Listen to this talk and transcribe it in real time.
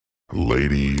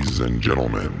Ladies and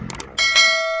gentlemen,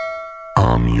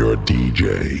 I'm your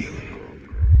DJ.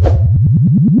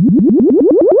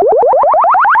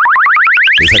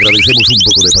 Les agradecemos un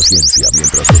poco de paciencia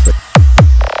mientras los...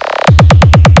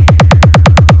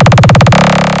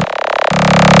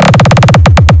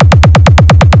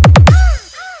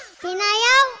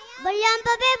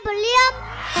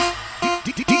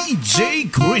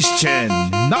 DJ Christian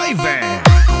Naive.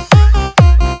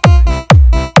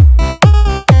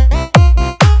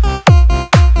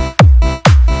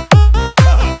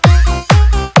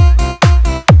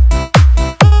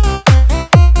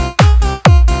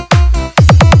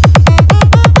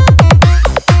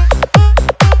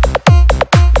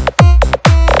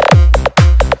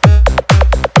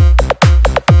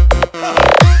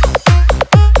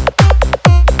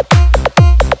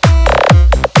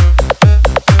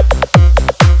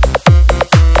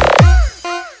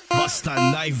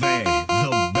 Naive,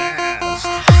 the best.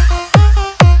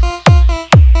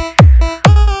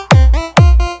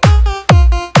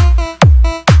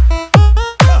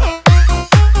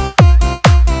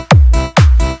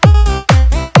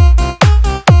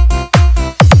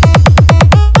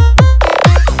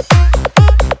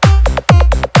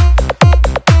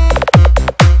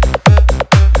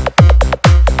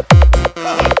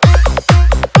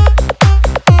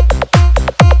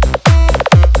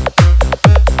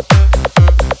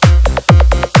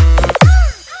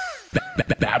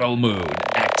 Battle mode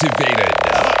activated.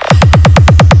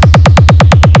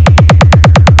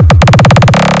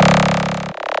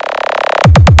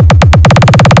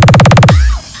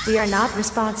 We are not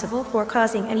responsible for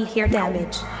causing any hair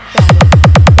damage.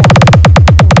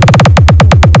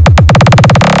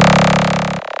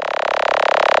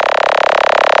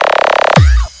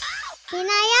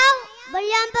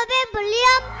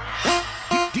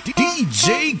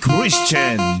 DJ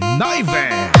Christian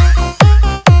Naive.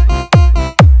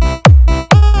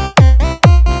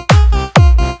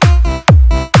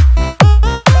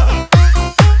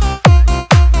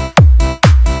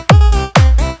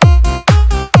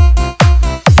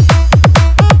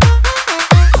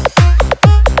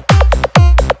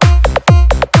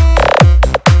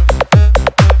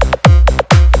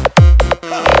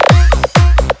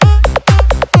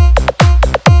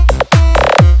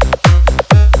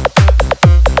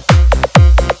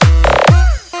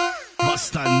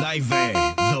 Naive,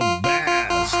 the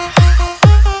best.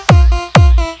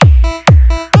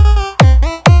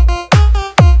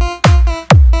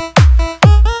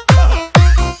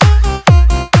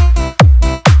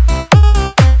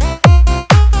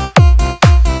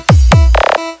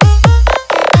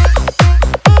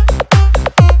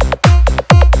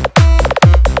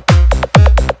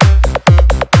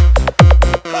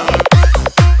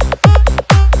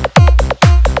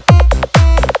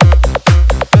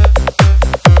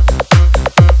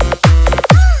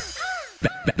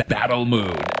 Battle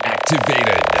mode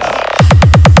activated.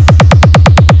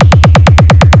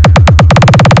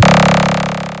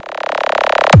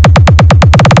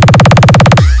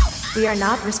 We are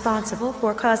not responsible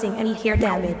for causing any hair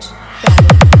damage.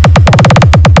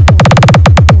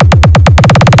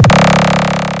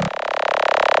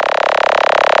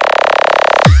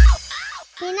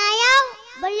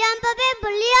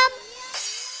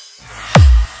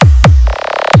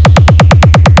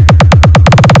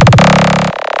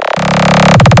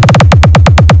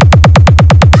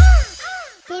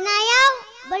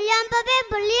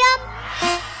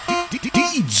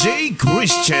 DJ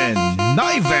Christian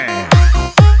Naive.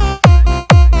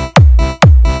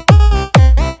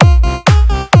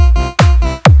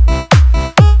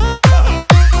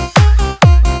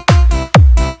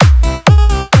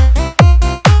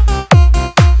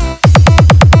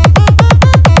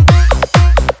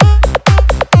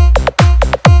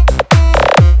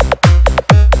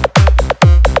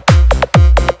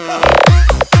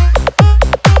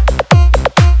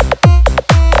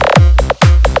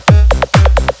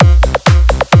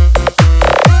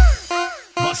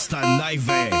 Naive,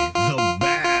 the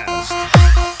best.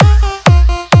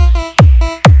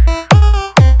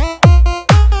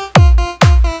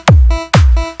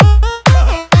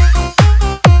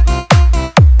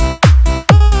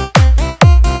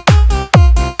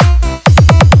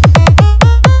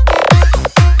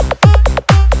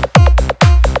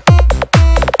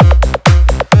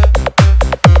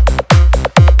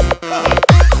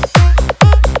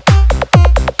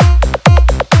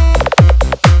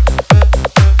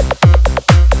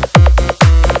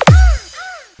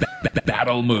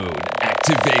 Battle mode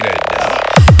activated.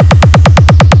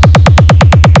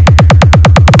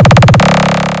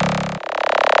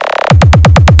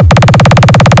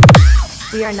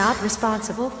 We We are not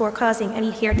responsible for causing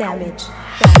any hair damage.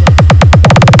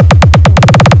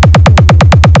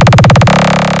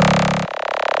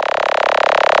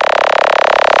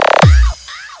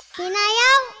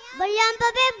 Hinayang, balian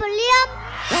pape, balian.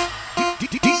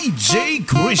 DJ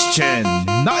Christian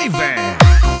Naive.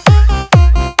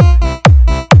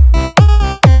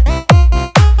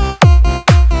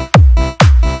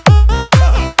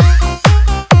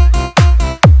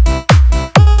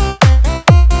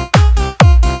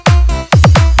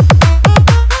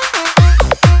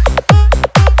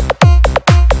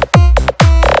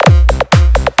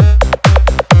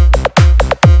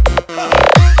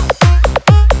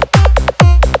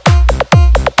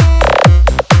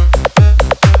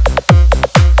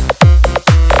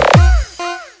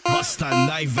 Basta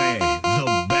Naive,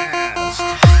 the best.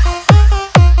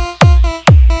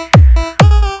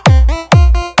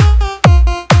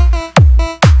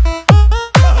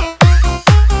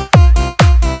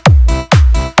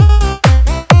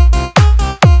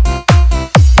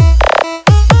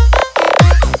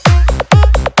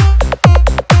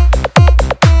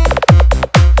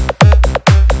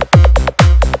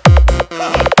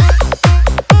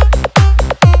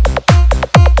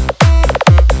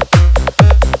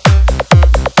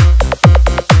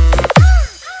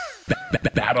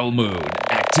 Battle mode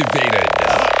activated.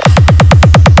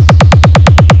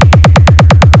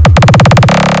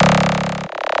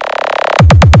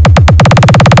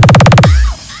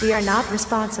 We are not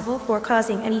responsible for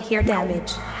causing any hair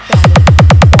damage.